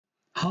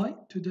Hi,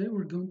 today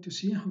we're going to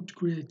see how to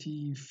create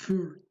a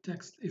fur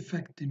text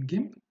effect in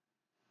GIMP.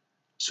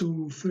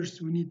 So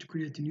first we need to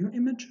create a new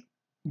image.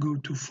 Go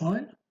to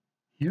File,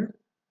 here,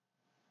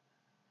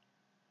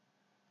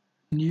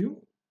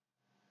 New.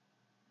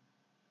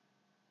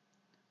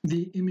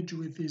 The image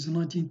width is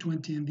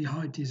 1920 and the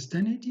height is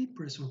 1080.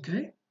 Press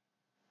OK.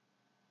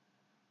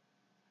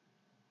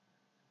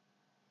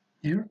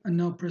 Here, and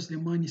now press the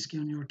minus key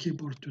on your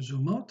keyboard to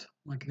zoom out,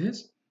 like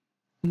this.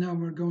 Now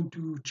we're going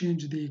to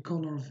change the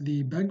color of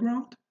the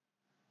background.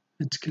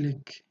 Let's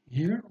click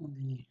here on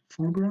the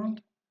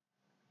foreground.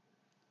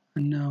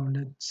 And now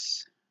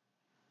let's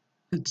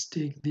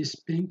take this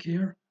pink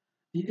here.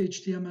 The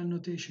HTML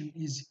notation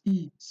is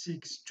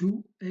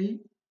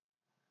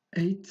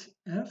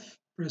E62A8F.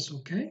 Press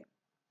OK.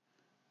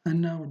 And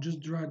now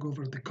just drag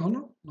over the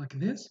color like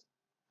this.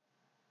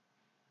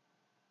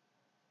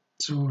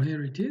 So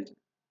here it is.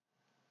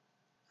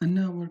 And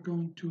now we're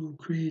going to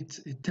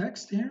create a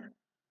text here.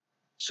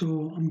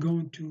 So I'm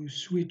going to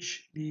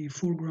switch the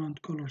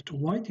foreground color to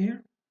white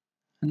here.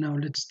 And now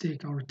let's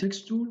take our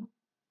text tool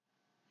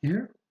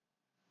here.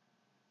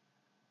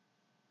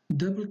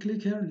 Double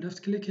click here,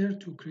 left click here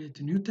to create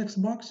a new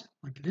text box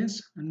like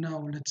this. And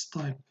now let's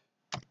type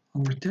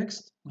our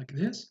text like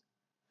this.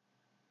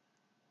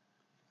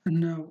 And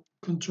now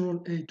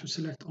Control A to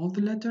select all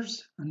the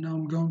letters. And now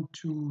I'm going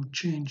to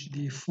change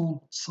the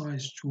font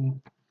size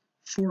to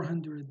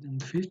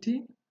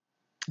 450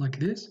 like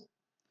this.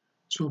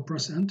 So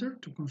press enter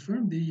to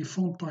confirm. The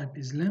font type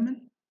is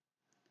lemon.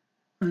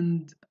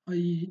 And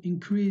I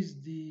increase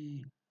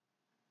the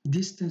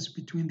distance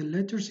between the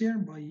letters here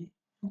by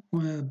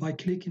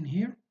clicking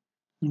here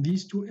on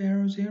these two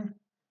arrows here.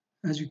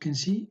 As you can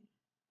see,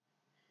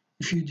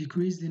 if you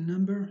decrease the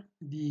number,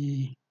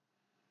 the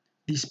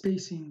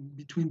spacing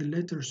between the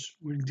letters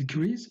will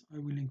decrease. I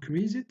will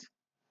increase it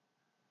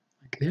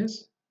like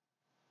this.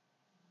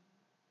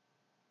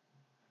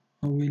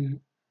 I will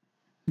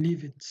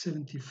leave it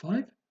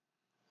 75.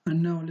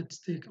 And now let's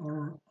take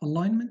our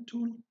alignment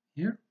tool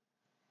here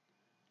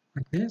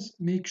like this.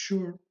 Make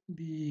sure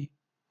the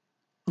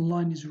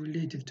align is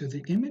relative to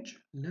the image.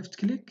 Left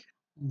click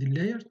on the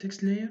layer,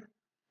 text layer.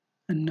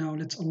 And now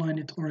let's align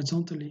it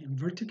horizontally and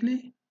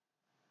vertically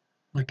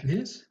like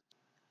this.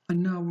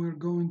 And now we're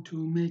going to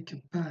make a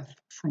path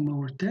from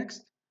our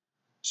text.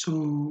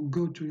 So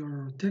go to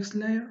your text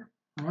layer,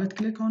 right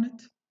click on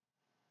it,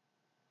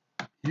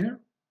 here,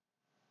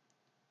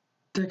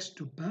 text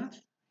to path,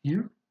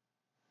 here.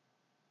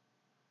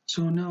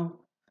 So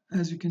now,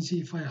 as you can see,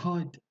 if I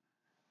hide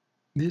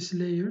this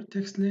layer,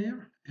 text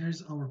layer,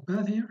 here's our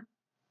path here.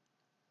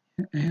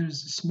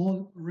 Here's a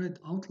small red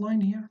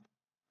outline here.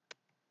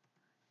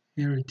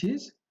 Here it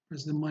is.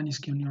 Press the minus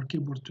key on your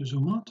keyboard to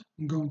zoom out.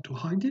 I'm going to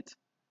hide it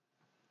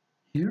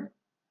here.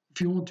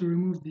 If you want to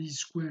remove these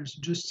squares,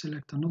 just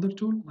select another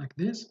tool like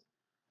this.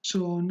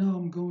 So now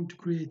I'm going to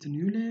create a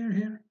new layer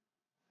here.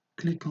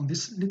 Click on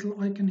this little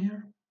icon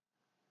here,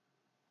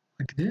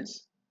 like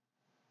this.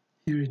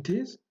 Here it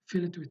is.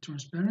 Fill it with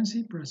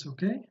transparency. Press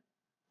OK.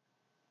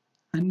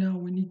 And now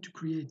we need to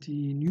create a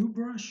new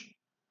brush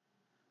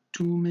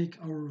to make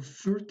our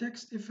fur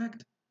text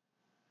effect.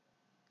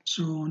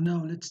 So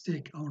now let's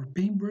take our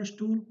paintbrush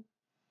tool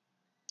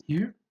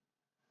here.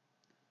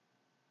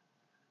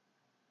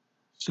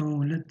 So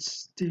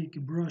let's take a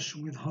brush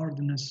with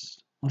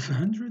hardness of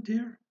 100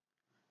 here.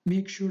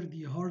 Make sure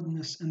the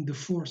hardness and the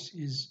force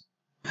is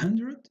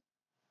 100.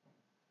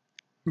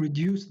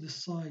 Reduce the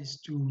size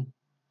to,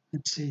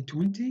 let's say,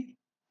 20,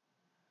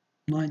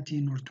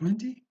 19 or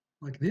 20,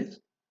 like this.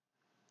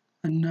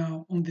 And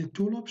now on the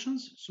tool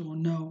options, so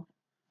now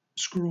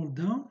scroll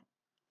down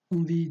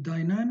on the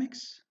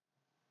dynamics.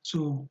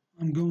 So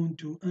I'm going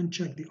to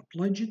uncheck the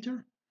apply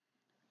jitter,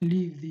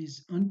 leave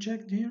these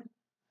unchecked here.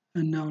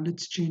 And now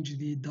let's change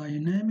the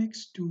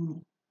dynamics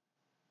to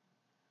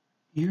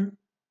here,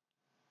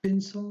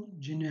 pencil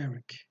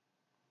generic.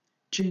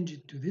 Change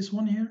it to this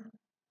one here.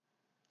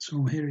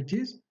 So here it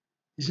is.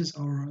 This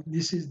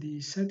is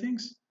the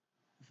settings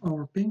of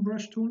our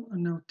paintbrush tool.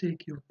 And now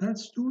take your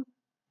paths tool.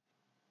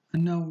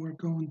 And now we're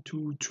going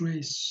to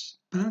trace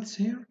paths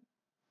here.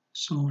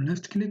 So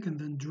left click and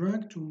then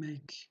drag to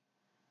make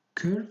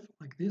curve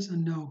like this.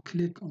 And now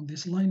click on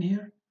this line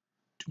here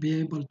to be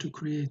able to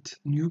create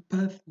a new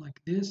path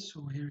like this.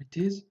 So here it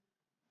is.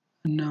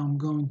 And now I'm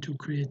going to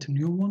create a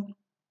new one.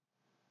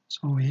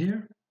 So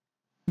here,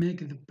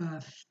 make the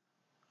path,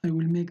 I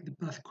will make the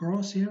path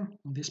cross here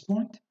on this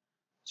point.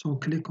 So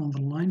click on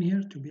the line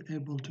here to be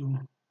able to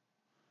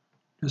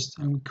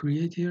I will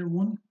create here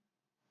one.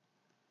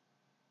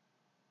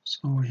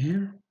 So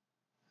here,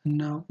 and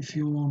now if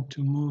you want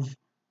to move,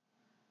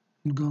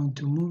 I'm going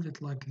to move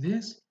it like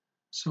this.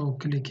 So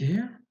click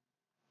here,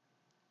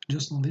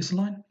 just on this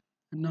line.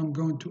 And now I'm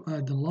going to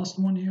add the last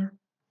one here,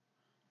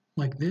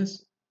 like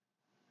this,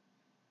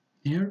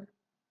 here.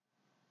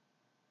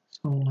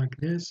 So like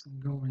this, I'm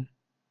going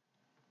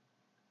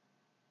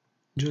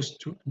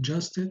just to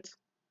adjust it.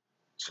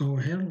 So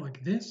here,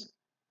 like this.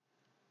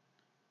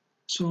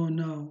 So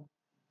now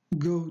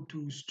go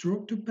to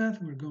stroke to path.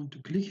 We're going to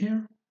click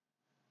here.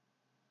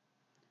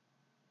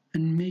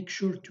 And make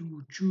sure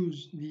to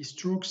choose the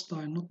stroke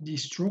style, not the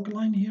stroke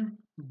line here,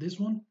 this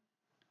one.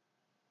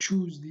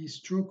 Choose the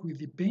stroke with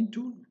the paint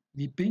tool,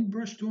 the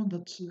paintbrush tool,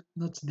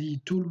 that's the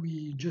tool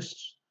we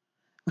just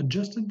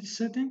adjusted the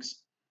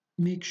settings.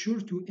 Make sure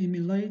to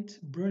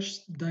emulate brush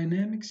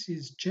dynamics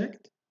is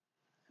checked.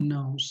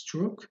 Now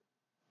stroke.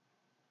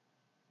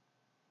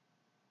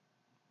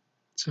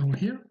 So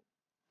here,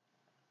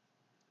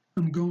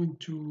 I'm going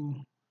to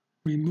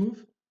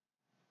remove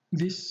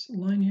this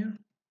line here,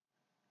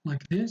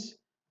 like this.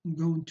 I'm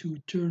going to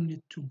turn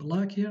it to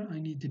black here. I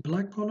need the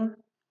black color.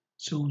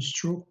 So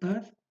stroke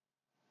path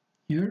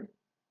here.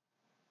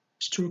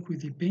 Stroke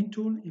with the paint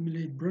tool,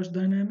 emulate brush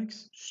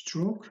dynamics,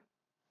 stroke.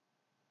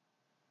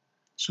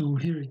 So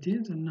here it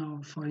is. And now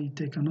if I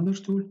take another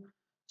tool,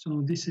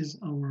 so this is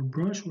our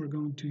brush we're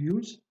going to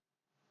use.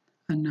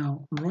 And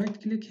now right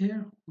click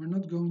here. We're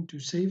not going to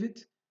save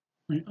it.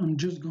 I'm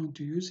just going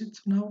to use it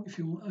now. If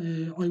you,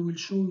 I will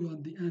show you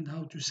at the end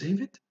how to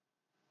save it.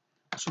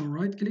 So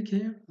right click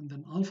here and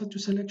then alpha to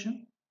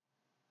selection.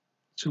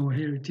 So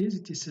here it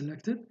is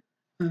selected.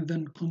 And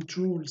then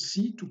Control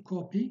C to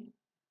copy.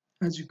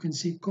 As you can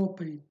see,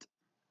 copied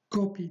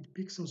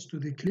pixels to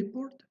the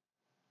clipboard.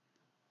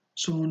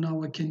 So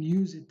now I can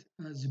use it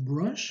as a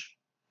brush.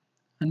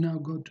 And now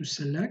go to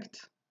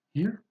select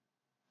here,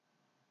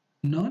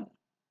 none.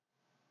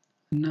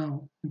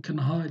 Now we can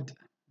hide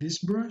this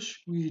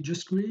brush we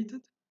just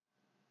created.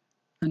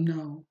 And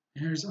now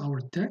here's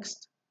our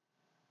text.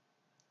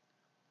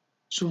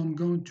 So I'm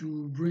going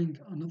to bring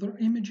another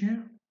image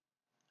here.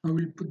 I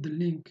will put the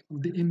link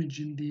of the image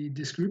in the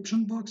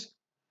description box.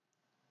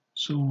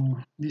 So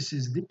this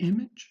is the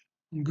image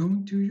I'm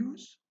going to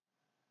use.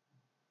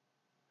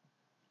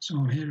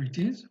 So here it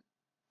is.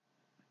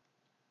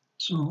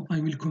 So I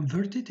will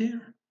convert it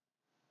here.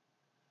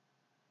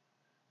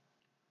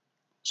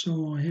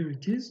 So here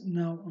it is.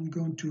 Now I'm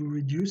going to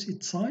reduce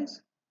its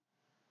size.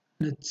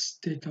 Let's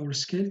take our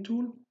scale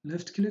tool,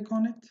 left click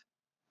on it,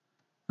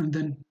 and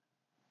then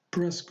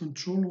press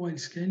Ctrl while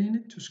scaling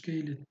it to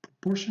scale it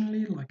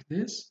proportionally like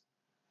this.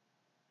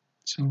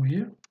 So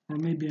here, or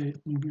maybe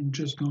I'm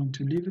just going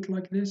to leave it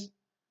like this.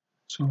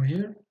 So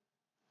here,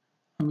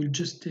 I will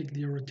just take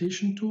the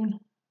rotation tool.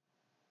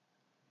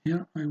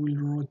 Here, I will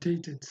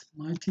rotate it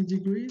 90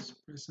 degrees,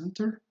 press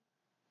enter.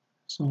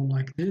 So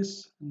like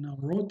this, and now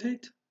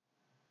rotate.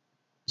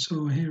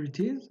 So here it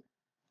is.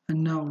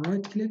 And now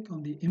right click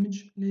on the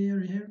image layer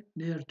here,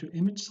 layer to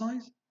image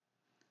size.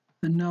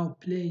 And now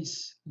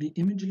place the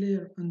image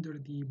layer under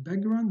the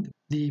background,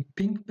 the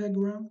pink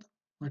background,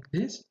 like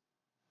this.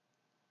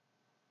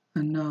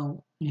 And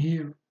now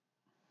here,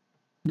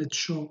 let's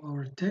show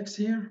our text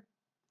here.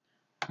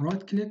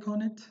 Right click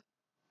on it,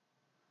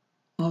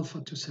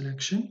 alpha to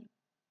selection,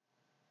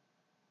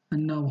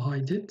 and now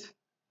hide it.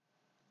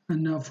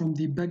 And now from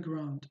the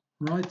background,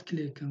 right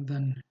click and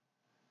then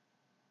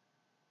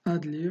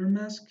add layer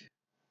mask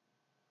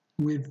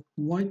with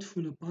white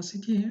full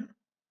opacity here,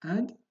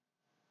 add.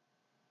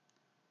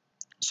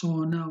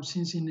 So now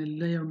since in a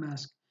layer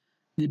mask,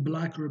 the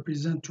black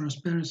represents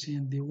transparency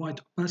and the white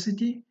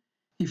opacity,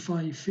 if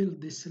I fill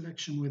this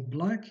selection with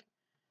black,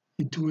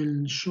 it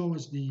will show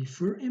us the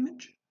fur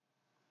image.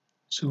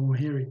 So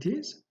here it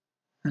is.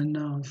 And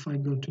now if I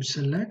go to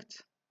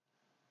select,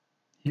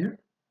 here,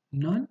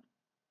 none.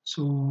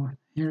 So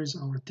here's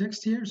our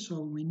text here.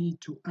 So we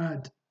need to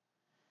add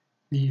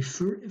the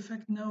fur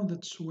effect now.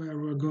 That's where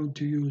we're going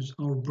to use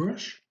our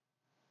brush.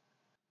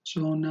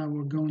 So now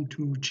we're going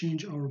to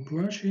change our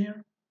brush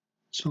here.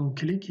 So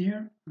click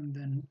here and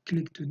then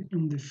click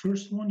on the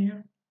first one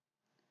here.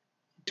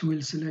 It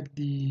will select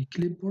the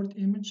clipboard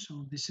image.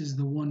 So this is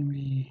the one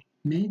we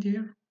made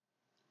here.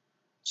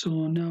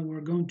 So now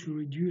we're going to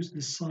reduce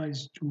the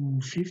size to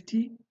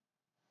 50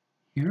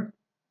 here.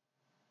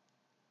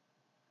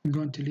 I'm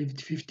going to leave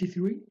it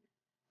 53.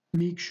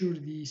 Make sure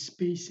the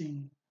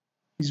spacing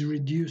is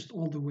reduced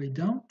all the way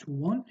down to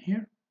 1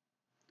 here.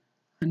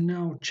 And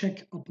now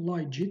check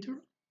apply jitter.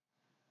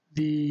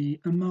 The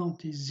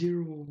amount is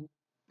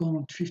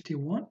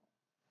 0.51.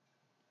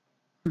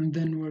 And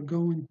then we're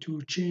going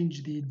to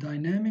change the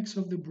dynamics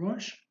of the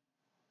brush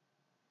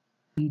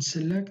and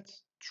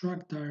select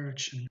track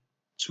direction.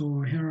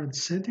 So here are the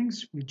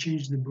settings. We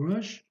change the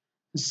brush,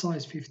 the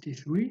size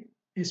 53,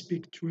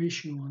 aspect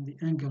ratio and the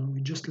angle,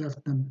 we just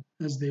left them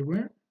as they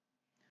were.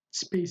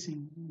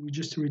 Spacing, we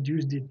just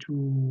reduced it to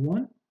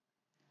 1.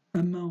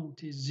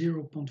 Amount is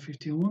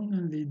 0.51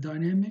 and the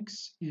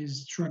dynamics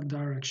is track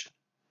direction.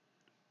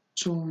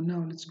 So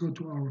now let's go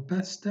to our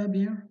paths tab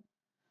here.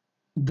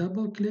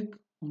 Double click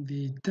on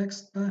the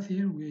text path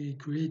here we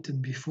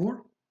created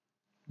before.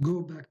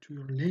 Go back to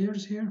your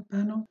layers here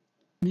panel.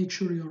 Make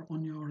sure you're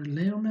on your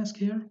layer mask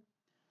here.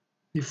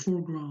 The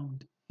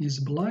foreground is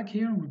black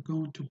here. We're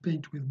going to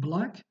paint with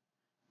black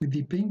with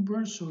the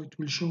paintbrush, so it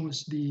will show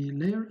us the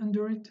layer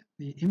under it,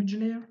 the image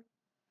layer.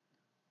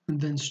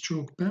 And then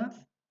stroke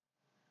path.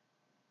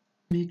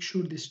 Make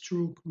sure the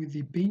stroke with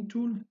the paint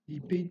tool, the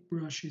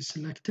paintbrush is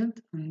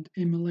selected, and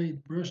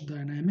emulate brush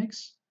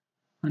dynamics.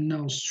 And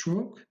now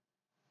stroke.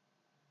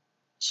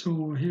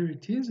 So here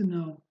it is. And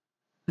now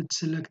Let's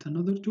select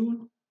another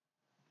tool.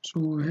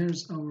 So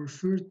here's our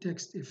third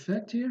text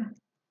effect here.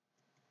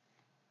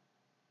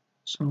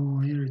 So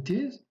here it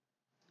is.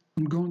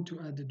 I'm going to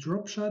add a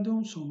drop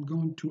shadow. So I'm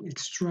going to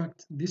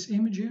extract this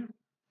image here,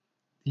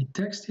 the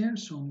text here.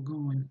 So I'm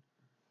going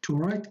to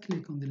right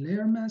click on the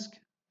layer mask,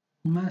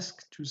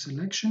 mask to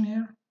selection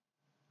here.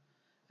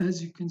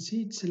 As you can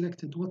see, it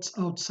selected what's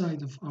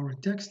outside of our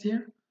text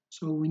here.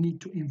 So we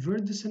need to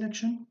invert the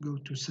selection, go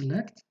to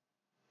select,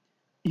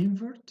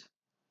 invert.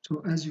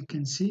 So as you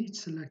can see, it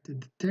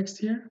selected the text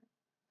here.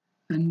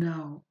 And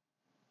now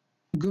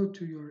go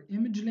to your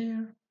image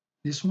layer,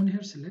 this one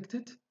here, select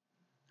it,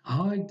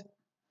 hide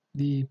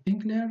the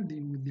pink layer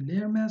with the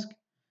layer mask,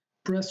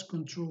 press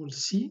Ctrl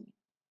C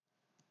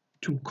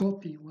to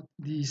copy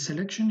the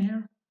selection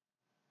here.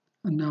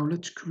 And now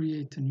let's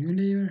create a new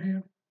layer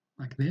here,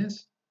 like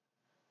this,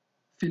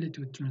 fill it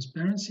with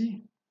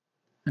transparency.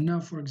 And now,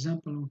 for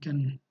example, we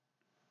can,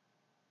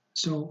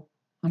 so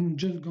I'm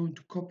just going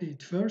to copy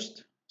it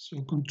first. So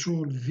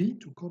Ctrl V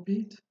to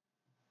copy it,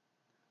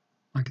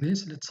 like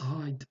this. Let's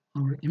hide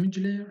our image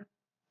layer.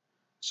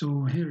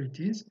 So here it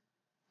is.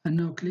 And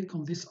now click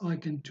on this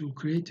icon to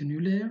create a new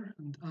layer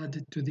and add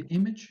it to the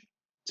image.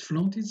 It's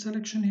flaunted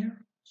selection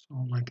here.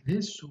 So like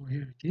this, so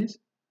here it is.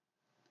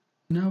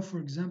 Now, for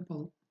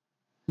example,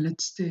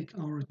 let's take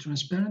our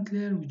transparent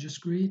layer we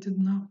just created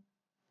now.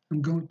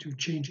 I'm going to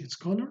change its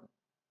color.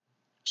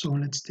 So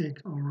let's take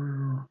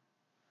our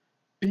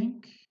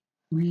pink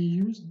we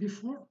used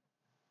before.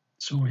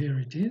 So here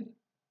it is.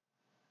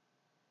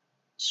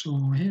 So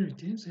here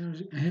it is.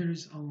 Here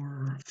is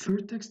our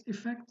third text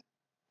effect.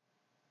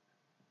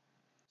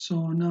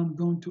 So now I'm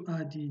going to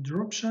add the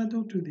drop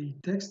shadow to the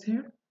text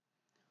here.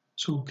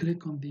 So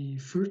click on the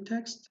third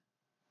text.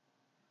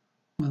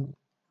 Well,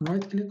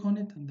 right click on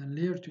it and then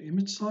layer to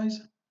image size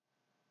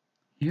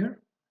here.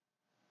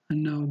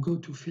 And now go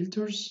to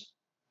filters,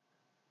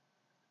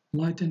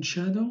 light and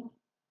shadow,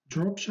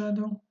 drop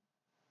shadow.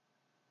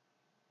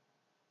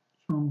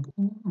 So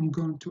I'm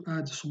going to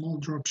add a small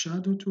drop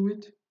shadow to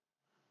it.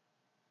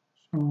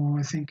 So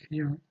I think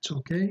here it's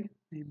okay.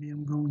 Maybe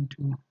I'm going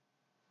to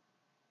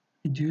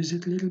reduce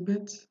it a little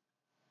bit.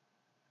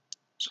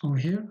 So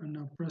here, and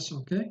now press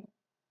OK.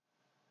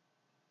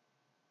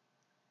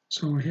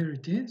 So here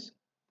it is.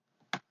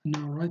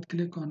 Now right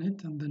click on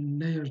it and then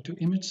layer to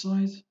image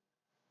size,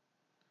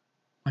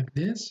 like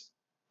this.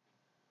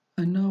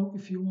 And now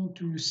if you want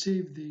to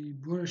save the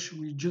brush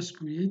we just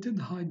created,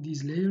 hide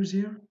these layers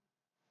here.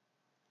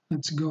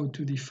 Let's go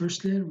to the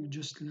first layer we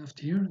just left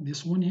here,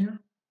 this one here.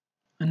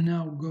 And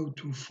now go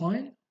to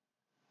File,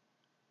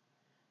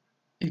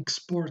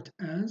 Export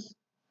As.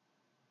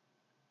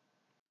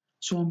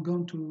 So I'm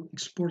going to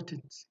export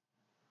it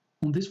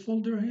on this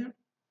folder here.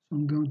 So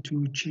I'm going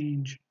to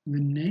change the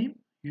name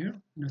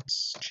here.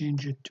 Let's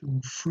change it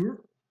to Fur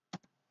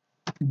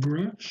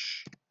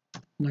Brush,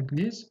 like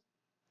this.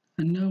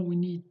 And now we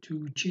need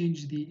to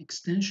change the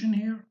extension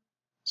here.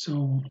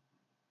 So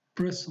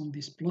press on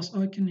this plus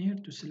icon here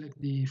to select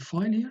the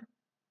file here,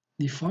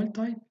 the file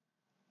type.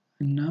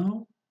 And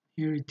now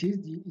here it is,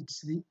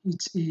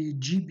 it's a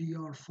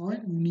GBR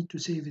file. We need to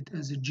save it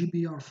as a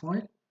GBR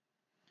file,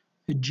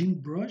 a GIMP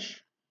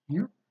brush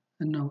here.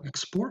 And now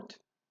export.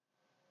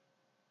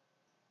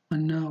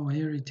 And now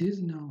here it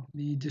is, now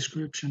the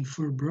description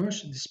for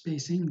brush, the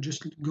spacing, I'm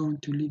just going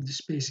to leave the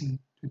spacing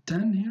to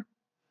 10 here,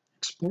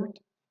 export.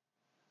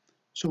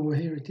 So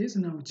here it is,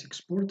 now it's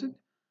exported.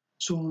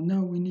 So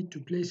now we need to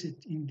place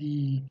it in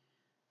the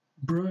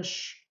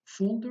brush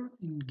folder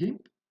in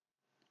GIMP.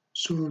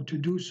 So to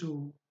do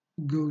so,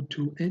 go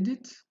to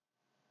Edit,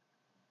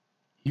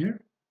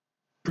 here,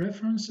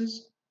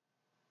 Preferences,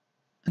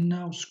 and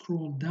now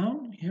scroll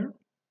down here,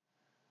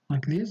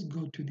 like this,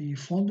 go to the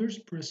folders,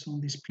 press on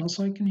this plus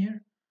icon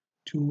here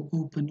to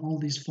open all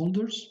these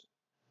folders.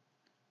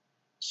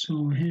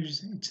 So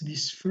it's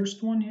this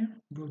first one here,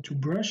 go to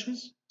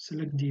Brushes,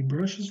 select the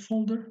Brushes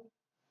folder,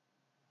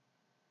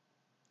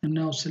 and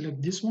now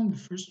select this one, the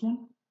first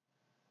one,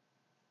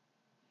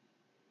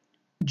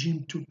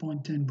 GIMP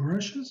 2.10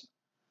 brushes,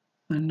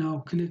 and now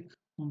click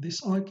on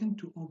this icon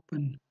to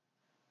open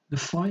the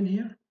file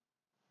here.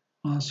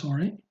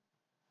 Sorry,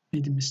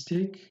 made a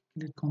mistake.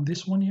 Click on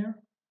this one here,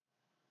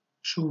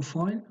 show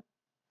file.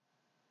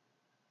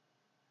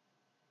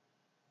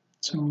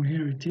 So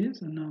here it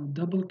is, and now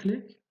double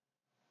click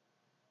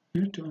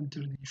here to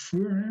enter the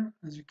fur here.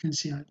 As you can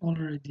see, I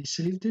already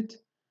saved it.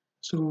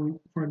 So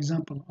for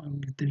example, I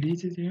will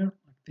delete it here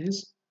like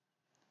this.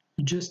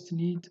 You just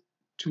need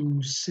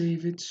to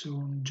save it. So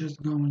I'm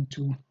just going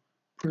to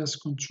press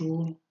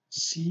Ctrl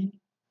C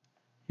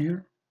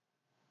here.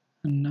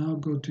 And now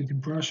go to the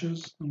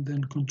brushes and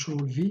then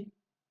Ctrl V.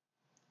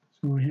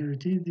 So here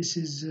it is. This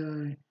is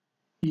a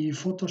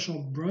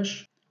Photoshop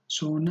brush.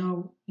 So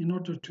now in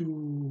order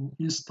to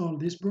install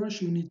this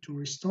brush, you need to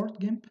restart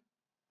GIMP.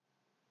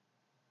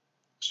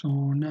 So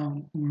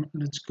now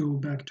let's go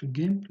back to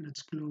GIMP.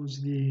 Let's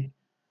close the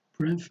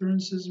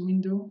preferences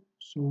window.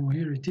 So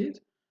here it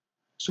is.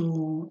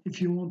 So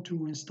if you want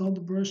to install the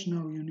brush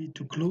now, you need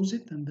to close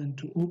it and then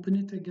to open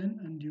it again,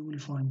 and you will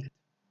find it.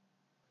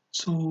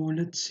 So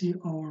let's see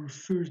our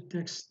first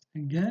text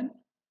again.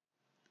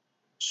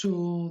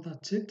 So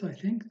that's it, I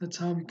think. That's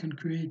how we can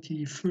create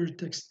a first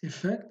text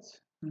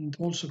effect and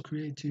also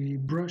create a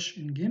brush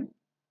in GIMP.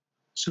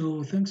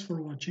 So thanks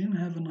for watching.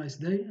 Have a nice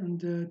day and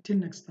till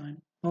next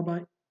time. Bye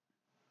bye.